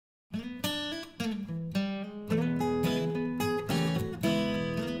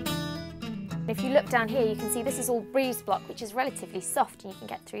If you look down here, you can see this is all breeze block, which is relatively soft, and you can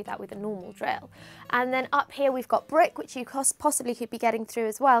get through that with a normal drill. And then up here we've got brick, which you possibly could be getting through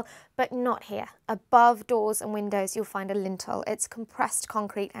as well, but not here. Above doors and windows you'll find a lintel. It's compressed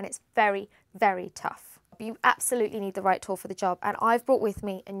concrete and it's very, very tough. You absolutely need the right tool for the job, and I've brought with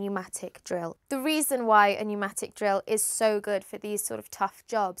me a pneumatic drill. The reason why a pneumatic drill is so good for these sort of tough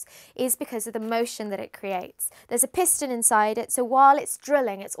jobs is because of the motion that it creates. There's a piston inside it, so while it's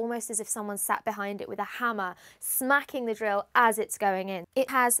drilling, it's almost as if someone sat behind it with a hammer, smacking the drill as it's going in. It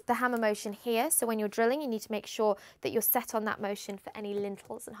has the hammer motion here, so when you're drilling, you need to make sure that you're set on that motion for any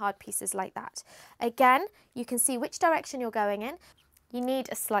lintels and hard pieces like that. Again, you can see which direction you're going in. You need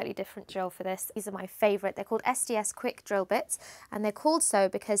a slightly different drill for this. These are my favourite. They're called SDS quick drill bits, and they're called so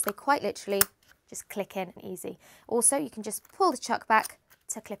because they quite literally just click in and easy. Also, you can just pull the chuck back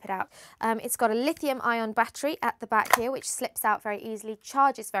to clip it out. It's got a lithium-ion battery at the back here, which slips out very easily,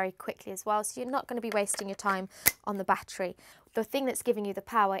 charges very quickly as well, so you're not going to be wasting your time on the battery. The thing that's giving you the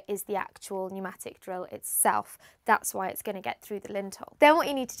power is the actual pneumatic drill itself. That's why it's going to get through the lintel. Then what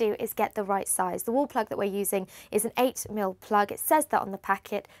you need to do is get the right size. The wall plug that we're using is an 8mm plug. It says that on the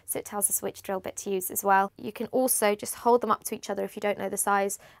packet, so it tells us which drill bit to use as well. You can also just hold them up to each other if you don't know the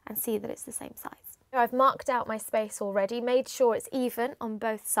size and see that it's the same size. I've marked out my space already, made sure it's even on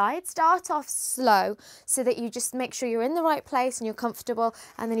both sides. Start off slow so that you just make sure you're in the right place and you're comfortable,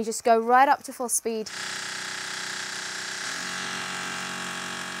 and then you just go right up to full speed.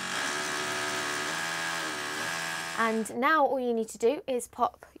 And now all you need to do is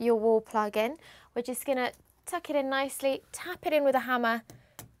pop your wall plug in. We're just going to tuck it in nicely, tap it in with a hammer.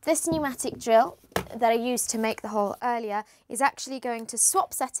 This pneumatic drill that I used to make the hole earlier is actually going to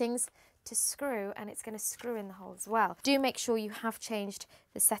swap settings to screw, and it's going to screw in the hole as well. Do make sure you have changed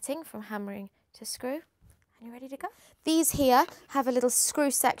the setting from hammering to screw, and you're ready to go. These here have a little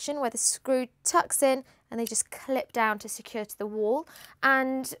screw section where the screw tucks in and they just clip down to secure to the wall,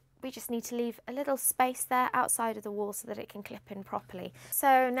 and we just need to leave a little space there outside of the wall so that it can clip in properly.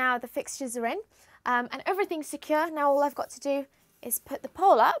 So now the fixtures are in and everything's secure. Now all I've got to do is put the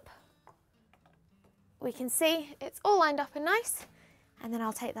pole up. We can see it's all lined up and nice. And then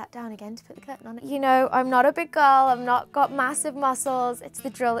I'll take that down again to put the curtain on it. You know, I'm not a big girl, I've not got massive muscles. It's the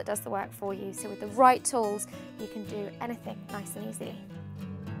drill that does the work for you. So with the right tools, you can do anything nice and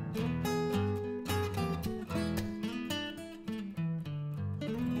easily.